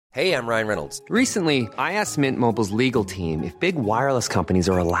Hey, I'm Ryan Reynolds. Recently, I asked Mint Mobile's legal team if big wireless companies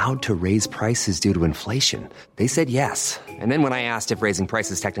are allowed to raise prices due to inflation. They said yes. And then when I asked if raising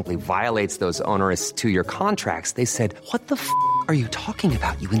prices technically violates those onerous two-year contracts, they said, "What the f*** are you talking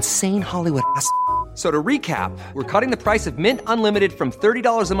about, you insane Hollywood ass?" So to recap, we're cutting the price of Mint Unlimited from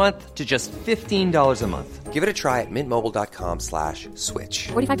 $30 a month to just $15 a month. Give it a try at mintmobile.com/switch.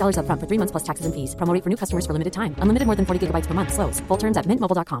 $45 up front for 3 months plus taxes and fees. Promo rate for new customers for limited time. Unlimited more than 40 gigabytes per month. Slows full terms at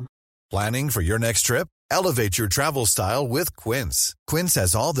mintmobile.com. Planning for your next trip? Elevate your travel style with Quince. Quince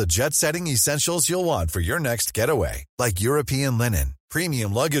has all the jet-setting essentials you'll want for your next getaway, like European linen,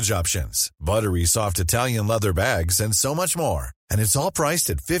 premium luggage options, buttery soft Italian leather bags, and so much more. And it's all priced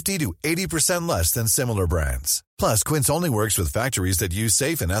at 50 to 80% less than similar brands. Plus, Quince only works with factories that use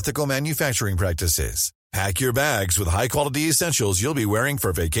safe and ethical manufacturing practices. Pack your bags with high-quality essentials you'll be wearing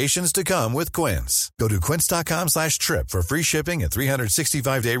for vacations to come with Quince. Go to quince.com/trip for free shipping and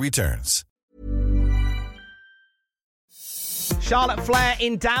 365-day returns. Charlotte Flair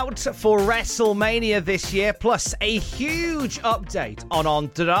in doubt for WrestleMania this year, plus a huge update on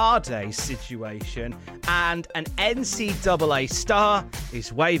Andrade's situation, and an NCAA star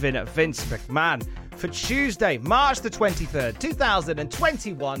is waving at Vince McMahon. For Tuesday, March the 23rd,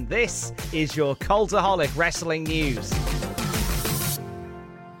 2021, this is your Cultaholic Wrestling News.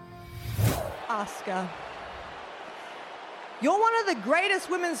 Asuka, you're one of the greatest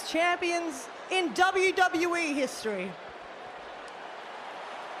women's champions in WWE history.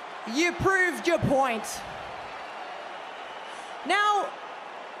 You proved your point. Now,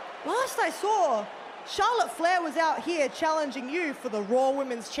 last I saw, Charlotte Flair was out here challenging you for the Raw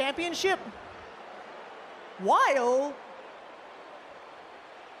Women's Championship while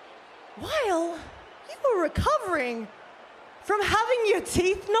you were recovering from having your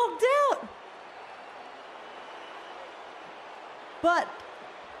teeth knocked out. But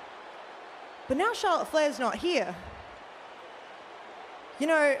now Charlotte Flair's not here. You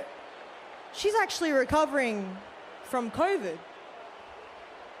know, she's actually recovering from COVID.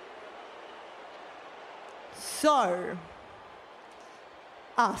 So,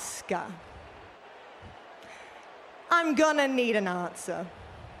 Asuka, I'm gonna need an answer.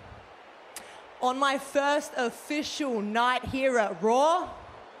 On my first official night here at Raw,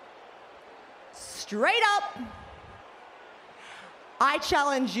 straight up, I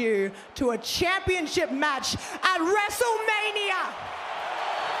challenge you to a championship match at WrestleMania.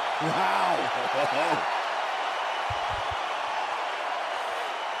 Wow.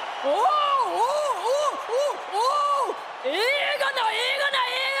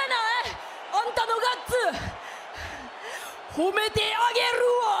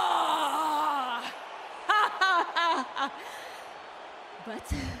 But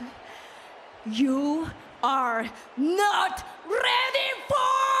you are not ready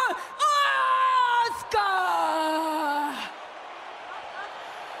for Asuka!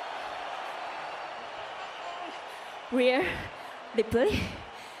 Rhea Ripley,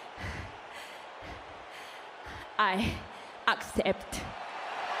 I accept.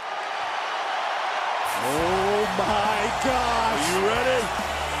 Oh my gosh! You ready?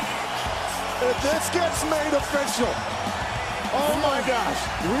 If this gets made official, oh my gosh!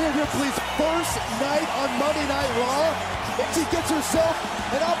 Rhea Ripley's first night on Monday Night Raw, and she gets herself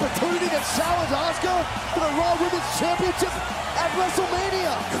an opportunity to challenge Asuka for the Raw Women's Championship at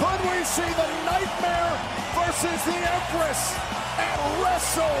WrestleMania. Could we see the Nightmare versus the Empress at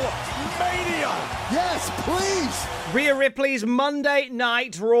WrestleMania? Yes, please! Rhea Ripley's Monday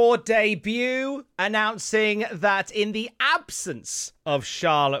Night Raw debut, announcing that in the absence of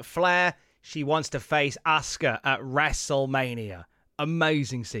Charlotte Flair, she wants to face Asuka at WrestleMania.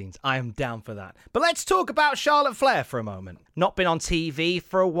 Amazing scenes. I am down for that. But let's talk about Charlotte Flair for a moment. Not been on TV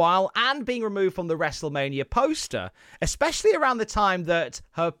for a while and being removed from the WrestleMania poster, especially around the time that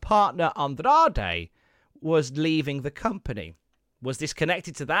her partner Andrade was leaving the company. Was this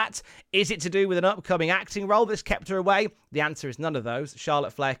connected to that? Is it to do with an upcoming acting role that's kept her away? The answer is none of those.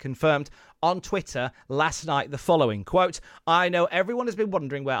 Charlotte Flair confirmed on Twitter last night the following, quote, "I know everyone has been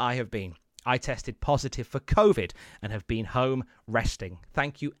wondering where I have been. I tested positive for COVID and have been home resting.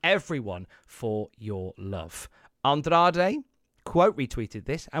 Thank you everyone for your love." Andrade, quote, retweeted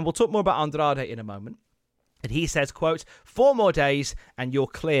this, and we'll talk more about Andrade in a moment. And he says, quote, "4 more days and you're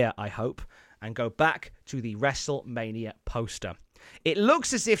clear, I hope," and go back to the WrestleMania poster. It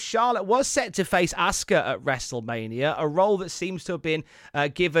looks as if Charlotte was set to face Asuka at WrestleMania, a role that seems to have been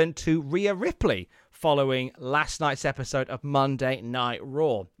given to Rhea Ripley following last night's episode of Monday Night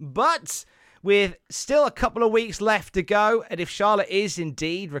Raw. But with still a couple of weeks left to go, and if Charlotte is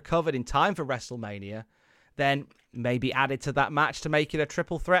indeed recovered in time for WrestleMania, then maybe added to that match to make it a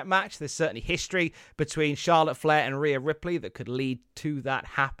triple threat match. There's certainly history between Charlotte Flair and Rhea Ripley that could lead to that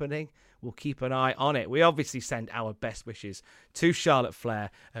happening. We'll keep an eye on it. We obviously send our best wishes to Charlotte Flair,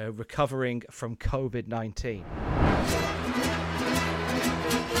 recovering from COVID-19.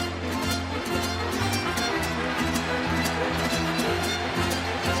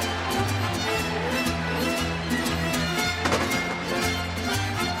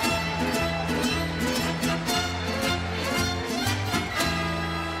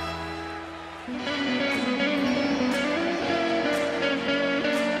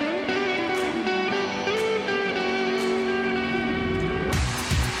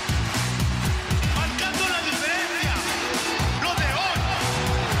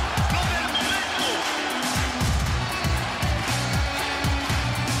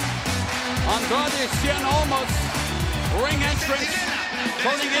 Andrade Cien Almas, ring entrance,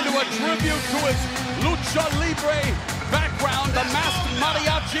 turning into a tribute to his Lucha Libre background, the masked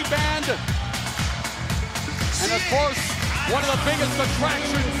mariachi band. And of course, one of the biggest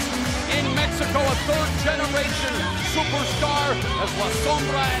attractions in Mexico, a third-generation superstar as La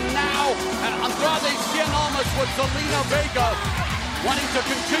Sombra, and now Andrade Cien Almas with Zelina Vega, wanting to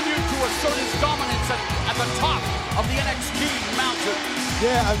continue to assert his dominance at the top of the NXT mountain.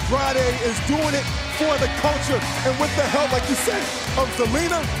 Yeah, Andrade is doing it for the culture. And with the help, like you said, of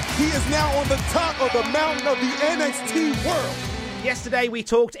Zelina, he is now on the top of the mountain of the NXT world. Yesterday, we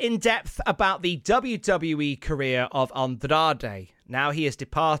talked in depth about the WWE career of Andrade. Now he has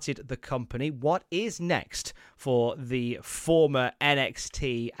departed the company. What is next for the former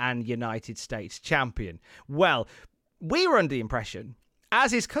NXT and United States champion? Well, we were under the impression,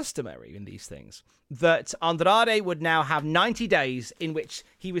 as is customary in these things, that Andrade would now have 90 days in which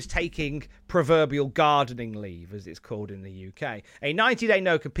he was taking proverbial gardening leave, as it's called in the UK. A 90-day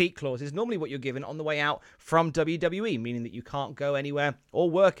no-compete clause is normally what you're given on the way out from WWE, meaning that you can't go anywhere or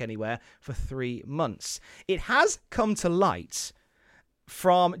work anywhere for 3 months. It has come to light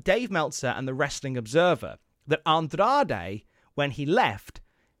from Dave Meltzer and the Wrestling Observer that Andrade, when he left,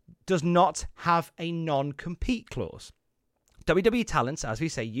 does not have a non-compete clause. WWE talents, as we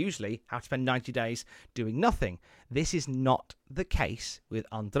say, usually have to spend 90 days doing nothing. This is not the case with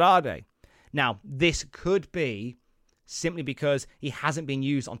Andrade. Now, this could be simply because he hasn't been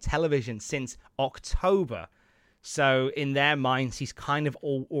used on television since October. So in their minds, he's kind of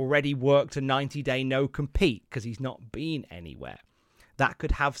already worked a 90-day no-compete because he's not been anywhere. That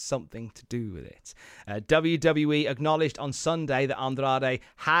could have something to do with it. WWE acknowledged on Sunday that Andrade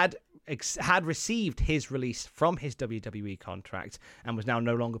had received his release from his WWE contract and was now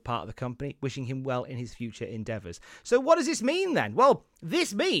no longer part of the company, wishing him well in his future endeavors. So what does this mean then? Well,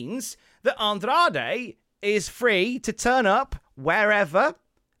 this means that Andrade is free to turn up wherever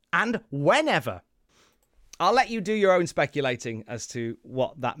and whenever. I'll let you do your own speculating as to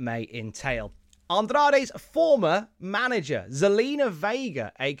what that may entail. Andrade's former manager, Zelina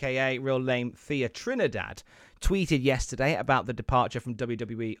Vega, aka real name Thea Trinidad, tweeted yesterday about the departure from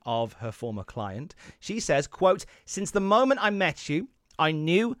WWE of her former client. She says, quote, "Since the moment I met you, I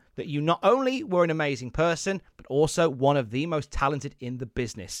knew that you not only were an amazing person, but also one of the most talented in the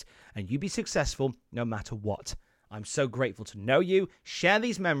business, and you'd be successful no matter what. I'm so grateful to know you, share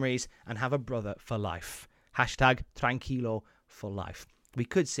these memories, and have a brother for life. Hashtag tranquilo for life." We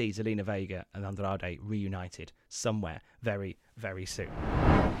could see Zelina Vega and Andrade reunited somewhere very, very soon.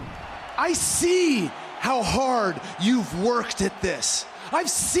 I see how hard you've worked at this. I've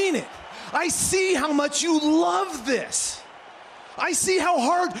seen it. I see how much you love this. I see how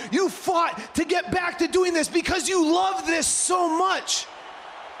hard you fought to get back to doing this because you love this so much.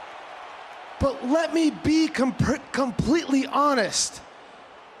 But let me be completely honest.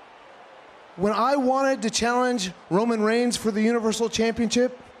 When I wanted to challenge Roman Reigns for the Universal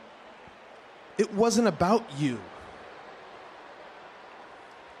Championship, it wasn't about you.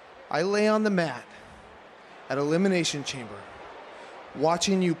 I lay on the mat at Elimination Chamber,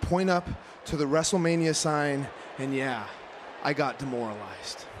 watching you point up to the WrestleMania sign, and yeah, I got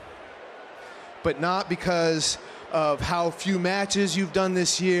demoralized. But not because of how few matches you've done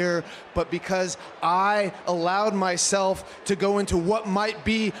this year, but because I allowed myself to go into what might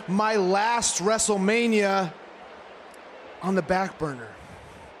be my last WrestleMania on the back burner.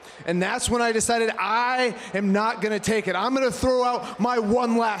 And that's when I decided I am not going to take it. I'm going to throw out my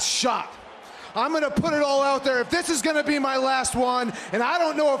one last shot. I'm going to put it all out there. If this is going to be my last one, and I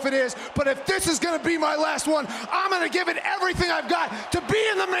don't know if it is, but if this is going to be my last one, I'm going to give it everything I've got to be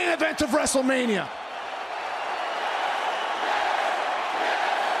in the main event of WrestleMania.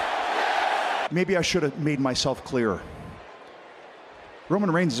 Maybe I should have made myself clearer.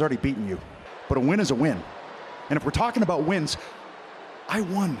 Roman Reigns has already beaten you, but a win is a win. And if we're talking about wins, I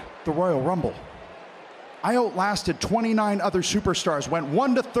won the Royal Rumble. I outlasted 29 other superstars, went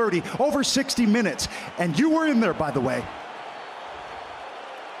 1-30, over 60 minutes, and you were in there, by the way.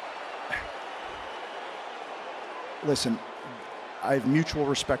 Listen, I have mutual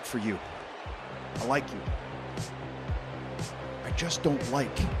respect for you. I like you. I just don't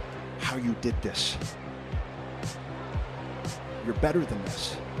like how you did this. You're better than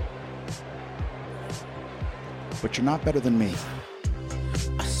this. But you're not better than me.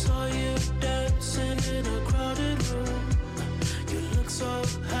 I saw you dancing in a crowded room. You look so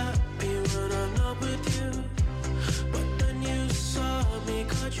happy when I'm not with you. But then you saw me,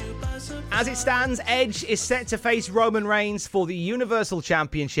 caught you by surprise. As it stands, Edge is set to face Roman Reigns for the Universal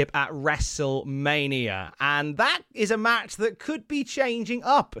Championship at WrestleMania. And that is a match that could be changing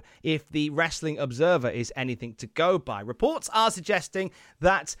up if the Wrestling Observer is anything to go by. Reports are suggesting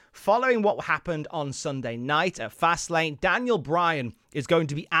that following what happened on Sunday night at Fastlane, Daniel Bryan is going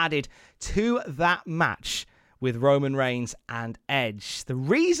to be added to that match with Roman Reigns and Edge. The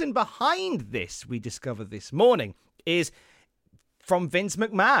reason behind this, we discovered this morning, is from Vince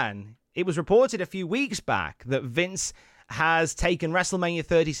McMahon. It was reported a few weeks back that Vince has taken WrestleMania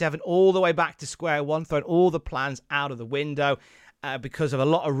 37 all the way back to square one, thrown all the plans out of the window because of a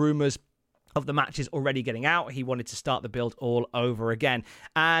lot of rumors of the matches already getting out. He wanted to start the build all over again.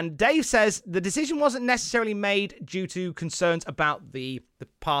 And Dave says the decision wasn't necessarily made due to concerns about the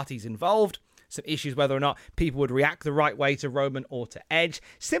parties involved, some issues whether or not people would react the right way to Roman or to Edge.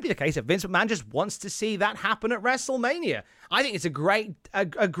 Simply the case that Vince McMahon just wants to see that happen at WrestleMania. I think it's a great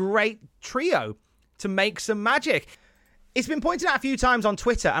trio to make some magic. It's been pointed out a few times on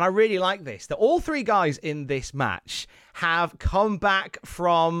Twitter, and I really like this, that all three guys in this match have come back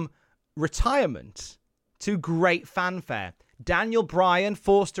from retirement to great fanfare. Daniel Bryan,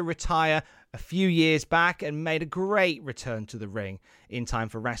 forced to retire a few years back and made a great return to the ring in time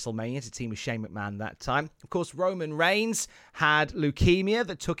for WrestleMania to team with Shane McMahon that time. Of course, Roman Reigns had leukemia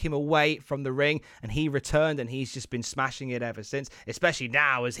that took him away from the ring, and he returned, and he's just been smashing it ever since, especially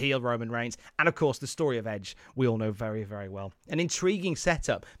now as heel Roman Reigns. And of course, the story of Edge, we all know very, very well. An intriguing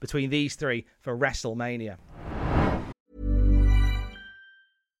setup between these three for WrestleMania.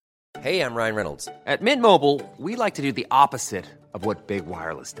 Hey, I'm Ryan Reynolds. At Mint Mobile, we like to do the opposite of what Big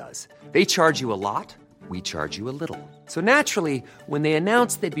Wireless does. They charge you a lot, we charge you a little. So naturally, when they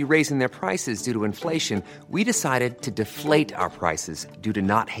announced they'd be raising their prices due to inflation, we decided to deflate our prices due to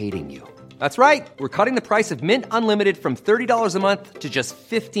not hating you. That's right. We're cutting the price of Mint Unlimited from $30 a month to just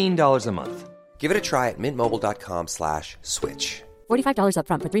 $15 a month. Give it a try at mintmobile.com/switch. $45 up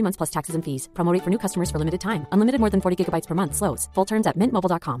front for 3 months plus taxes and fees. Promo rate for new customers for limited time. Unlimited more than 40 gigabytes per month. Slows full terms at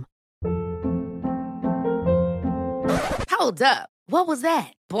mintmobile.com. Hold up. What was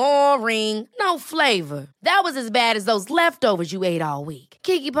that? Boring. No flavor. That was as bad as those leftovers you ate all week.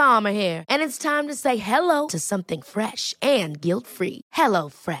 Keke Palmer here. And it's time to say hello to something fresh and guilt-free. Hello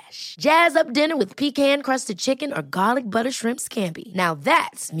Fresh. Jazz up dinner with pecan-crusted chicken or garlic butter shrimp scampi. Now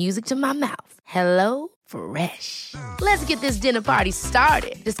that's music to my mouth. Hello Fresh. Let's get this dinner party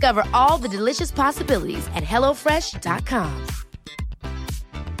started. Discover all the delicious possibilities at HelloFresh.com.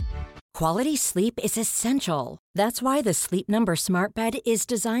 Quality sleep is essential. That's why the Sleep Number Smart Bed is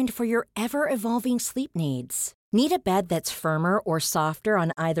designed for your ever-evolving sleep needs. Need a bed that's firmer or softer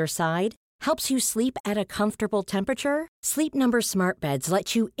on either side? Helps you sleep at a comfortable temperature? Sleep Number Smart Beds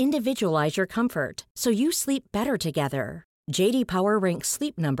let you individualize your comfort, so you sleep better together. J.D. Power ranks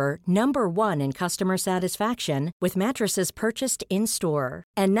Sleep Number number 1 in customer satisfaction with mattresses purchased in-store.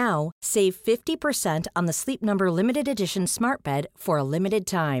 And now, save 50% on the Sleep Number Limited Edition Smart Bed for a limited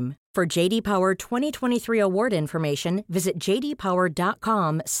time. For J.D. Power 2023 award information, visit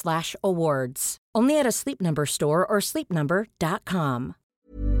jdpower.com/awards. Only at a Sleep Number store or sleepnumber.com.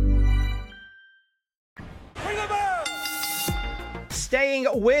 Staying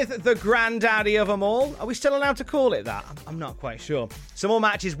with the granddaddy of them all. Are we still allowed to call it that? I'm not quite sure. Some more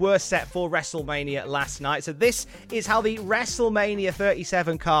matches were set for WrestleMania last night. So this is how the WrestleMania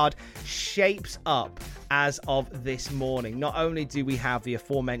 37 card shapes up as of this morning. Not only do we have the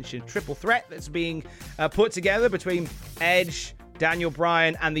aforementioned triple threat that's being put together between Edge, Daniel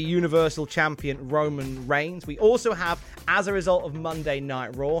Bryan, and the Universal Champion Roman Reigns, we also have, as a result of Monday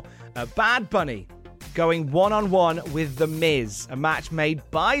Night Raw, Bad Bunny going one-on-one with The Miz, a match made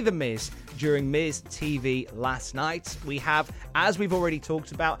by The Miz during Miz TV last night. We have, as we've already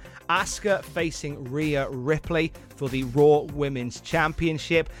talked about, Asuka facing Rhea Ripley for the Raw Women's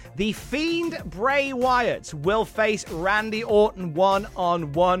Championship. The Fiend Bray Wyatt will face Randy Orton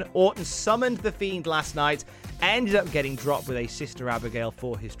one-on-one. Orton summoned The Fiend last night, ended up getting dropped with a Sister Abigail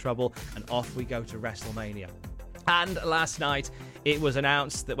for his trouble, and off we go to WrestleMania. And last night, it was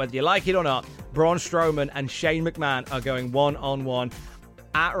announced that whether you like it or not, Braun Strowman and Shane McMahon are going one-on-one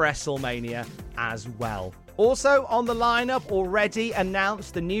at WrestleMania as well. Also on the lineup, already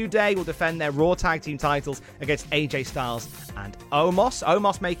announced, the New Day will defend their Raw Tag Team titles against AJ Styles and Omos.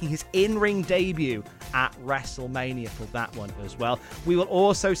 Omos making his in-ring debut at WrestleMania for that one as well. We will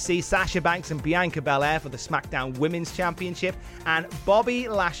also see Sasha Banks and Bianca Belair for the SmackDown Women's Championship, and Bobby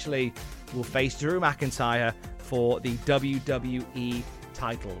Lashley will face Drew McIntyre for the WWE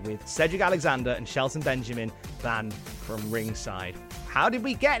title, with Cedric Alexander and Shelton Benjamin banned from ringside. How did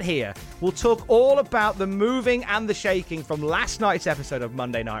we get here? We'll talk all about the moving and the shaking from last night's episode of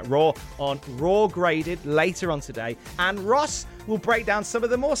Monday Night Raw on Raw Graded later on today. And Ross will break down some of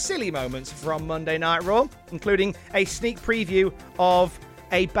the more silly moments from Monday Night Raw, including a sneak preview of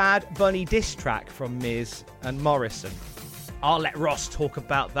a Bad Bunny diss track from Miz and Morrison. I'll let Ross talk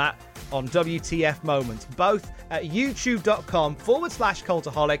about that on WTF Moments, both at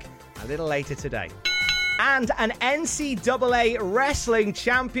youtube.com/Cultaholic a little later today. And an NCAA wrestling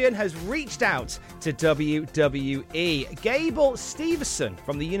champion has reached out to WWE. Gable Steveson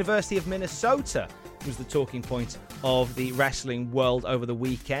from the University of Minnesota was the talking point of the wrestling world over the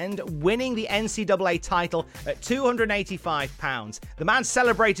weekend, winning the NCAA title at 285 pounds. The man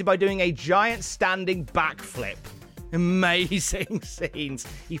celebrated by doing a giant standing backflip. Amazing scenes.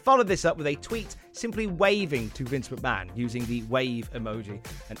 He followed this up with a tweet simply waving to Vince McMahon using the wave emoji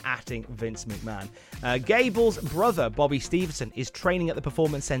and @ing Vince McMahon. Gable's brother, Bobby Stevenson, is training at the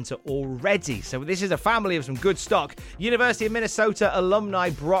Performance Center already. So this is a family of some good stock. University of Minnesota alumni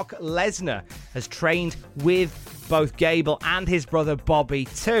Brock Lesnar has trained with both Gable and his brother Bobby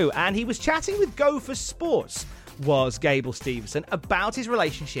too. And he was chatting with Gopher Sports, was Gable Steveson, about his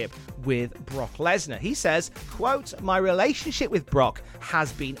relationship with Brock Lesnar. He says, quote, "My relationship with Brock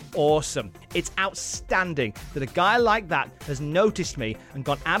has been awesome. It's outstanding that a guy like that has noticed me and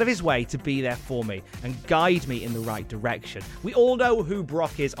gone out of his way to be there for me and guide me in the right direction. We all know who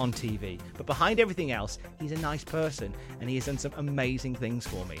Brock is on TV, but behind everything else, he's a nice person and he has done some amazing things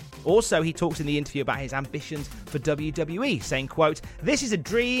for me." Also, he talks in the interview about his ambitions for WWE, saying, quote, "This is a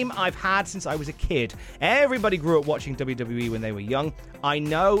dream I've had since I was a kid. Everybody grew up watching WWE when they were young. I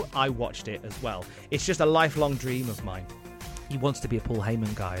know I watched it as well. It's just a lifelong dream of mine." He wants to be a Paul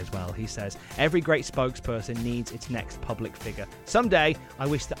Heyman guy as well. He says, "Every great spokesperson needs its next public figure. Someday, I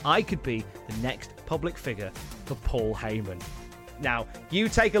wish that I could be the next public figure for Paul Heyman." Now, you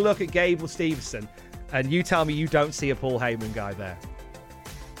take a look at Gable Steveson, and you tell me you don't see a Paul Heyman guy there.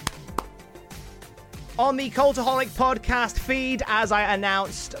 On the Cultaholic podcast feed, as I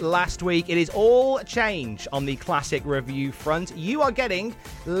announced last week, it is all change on the Classic review front. You are getting,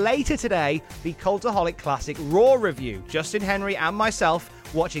 later today, the Cultaholic Classic Raw review. Justin Henry and myself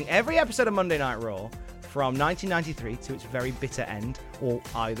watching every episode of Monday Night Raw from 1993 to its very bitter end, or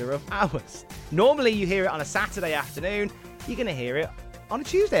either of ours. Normally you hear it on a Saturday afternoon. You're going to hear it on a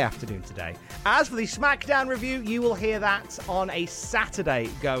Tuesday afternoon today. As for the SmackDown review, you will hear that on a Saturday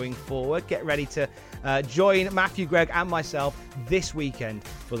going forward. Get ready to join Matthew, Greg, and myself this weekend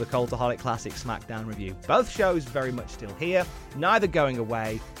for the Cultaholic Classic SmackDown review. Both shows very much still here, neither going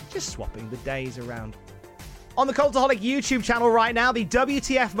away, just swapping the days around. On the Cultaholic YouTube channel right now, the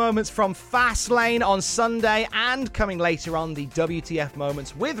WTF Moments from Fastlane on Sunday, and coming later on, the WTF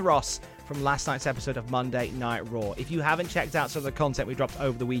Moments with Ross from last night's episode of Monday Night Raw. If you haven't checked out some of the content we dropped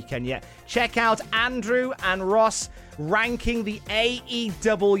over the weekend yet, check out Andrew and Ross ranking the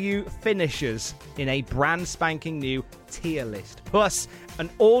AEW finishers in a brand spanking new tier list. Plus, an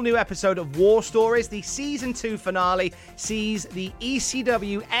all-new episode of War Stories. The Season 2 finale sees the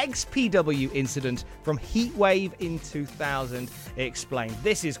ECW XPW incident from Heatwave in 2000 explained.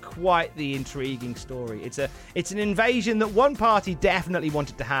 This is quite the intriguing story. It's an invasion that one party definitely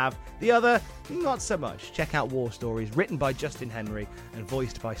wanted to have, the other not so much. Check out War Stories, written by Justin Henry and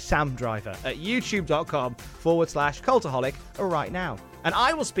voiced by Sam Driver at youtube.com/Cultaholic right now. And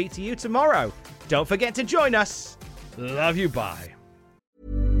I will speak to you tomorrow. Don't forget to join us. Love you, bye.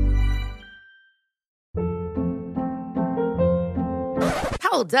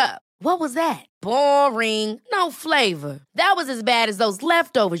 Hold up. What was that? Boring. No flavor. That was as bad as those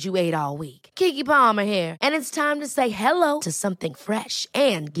leftovers you ate all week. Keke Palmer here, and it's time to say hello to something fresh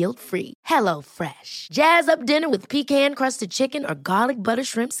and guilt-free. HelloFresh. Jazz up dinner with pecan-crusted chicken or garlic butter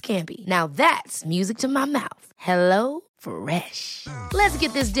shrimp scampi. Now that's music to my mouth. HelloFresh. Let's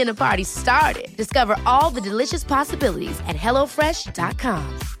get this dinner party started. Discover all the delicious possibilities at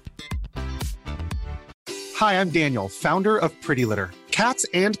HelloFresh.com. Hi, I'm Daniel, founder of Pretty Litter. Cats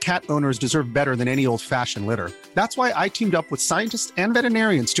and cat owners deserve better than any old-fashioned litter. That's why I teamed up with scientists and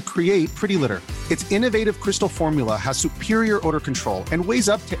veterinarians to create Pretty Litter. Its innovative crystal formula has superior odor control and weighs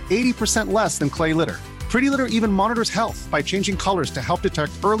up to 80% less than clay litter. Pretty Litter even monitors health by changing colors to help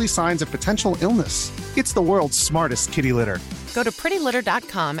detect early signs of potential illness. It's the world's smartest kitty litter. Go to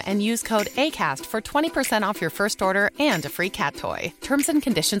prettylitter.com and use code ACAST for 20% off your first order and a free cat toy. Terms and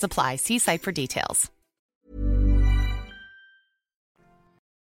conditions apply. See site for details.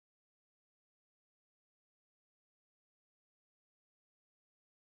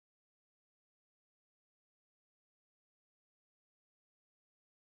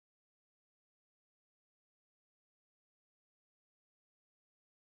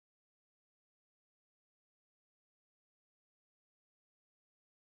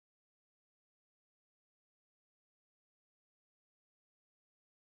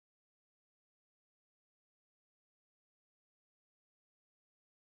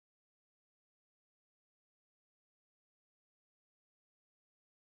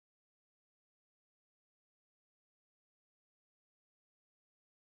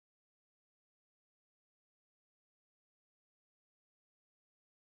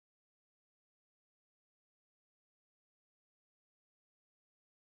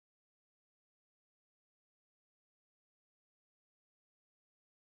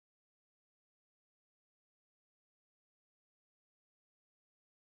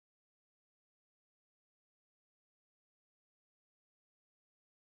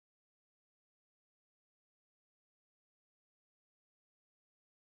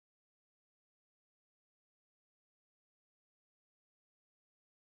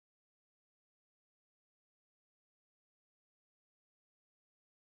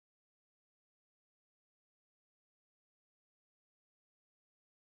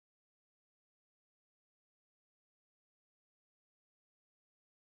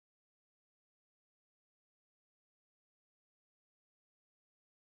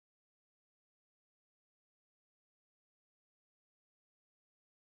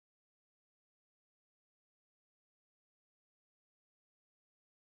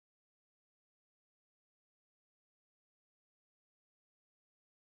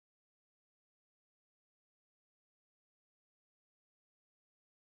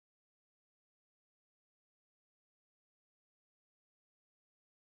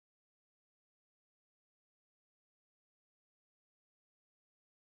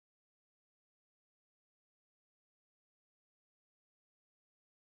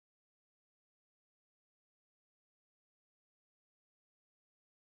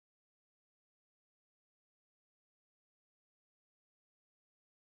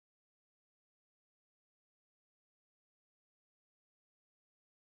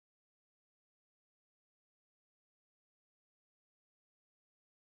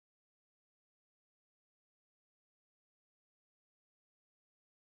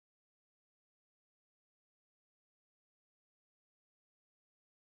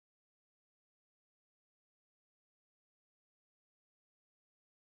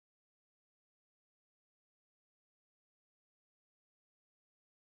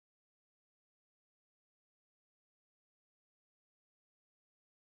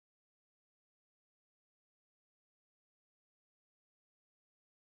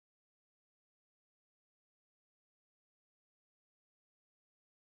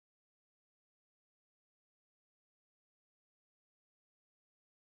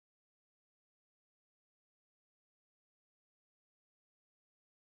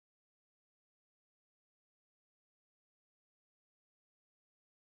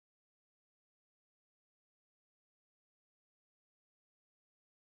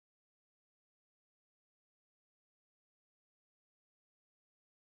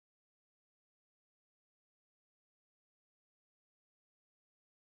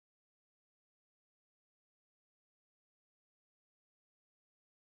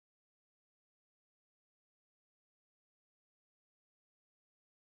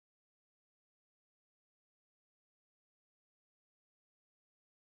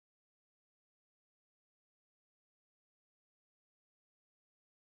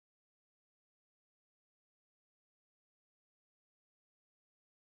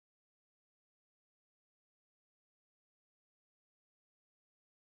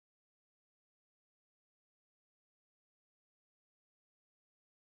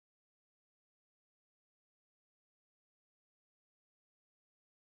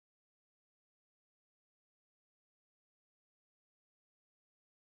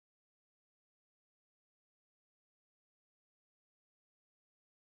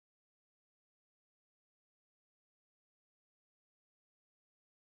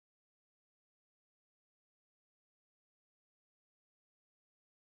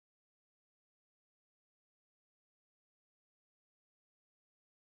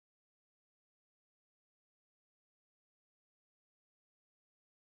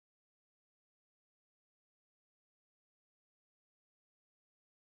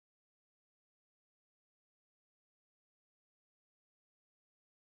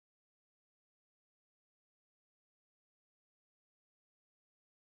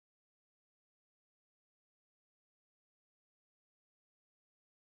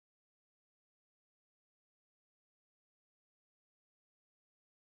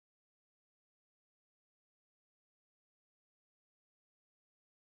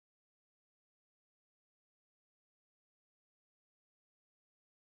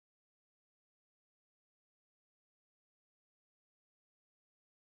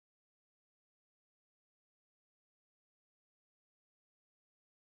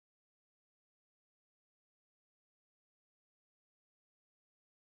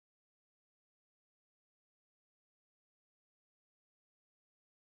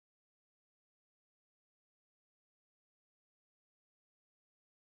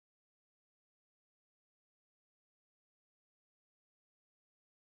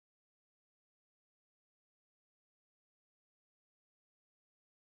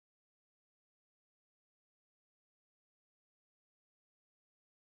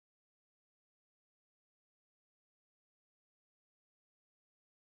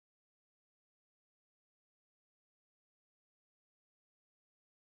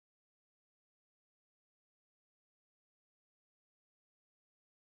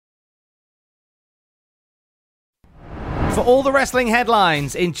 For all the wrestling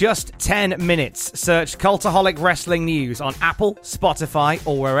headlines in just 10 minutes, search Cultaholic Wrestling News on Apple, Spotify,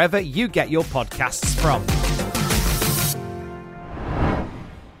 or wherever you get your podcasts from.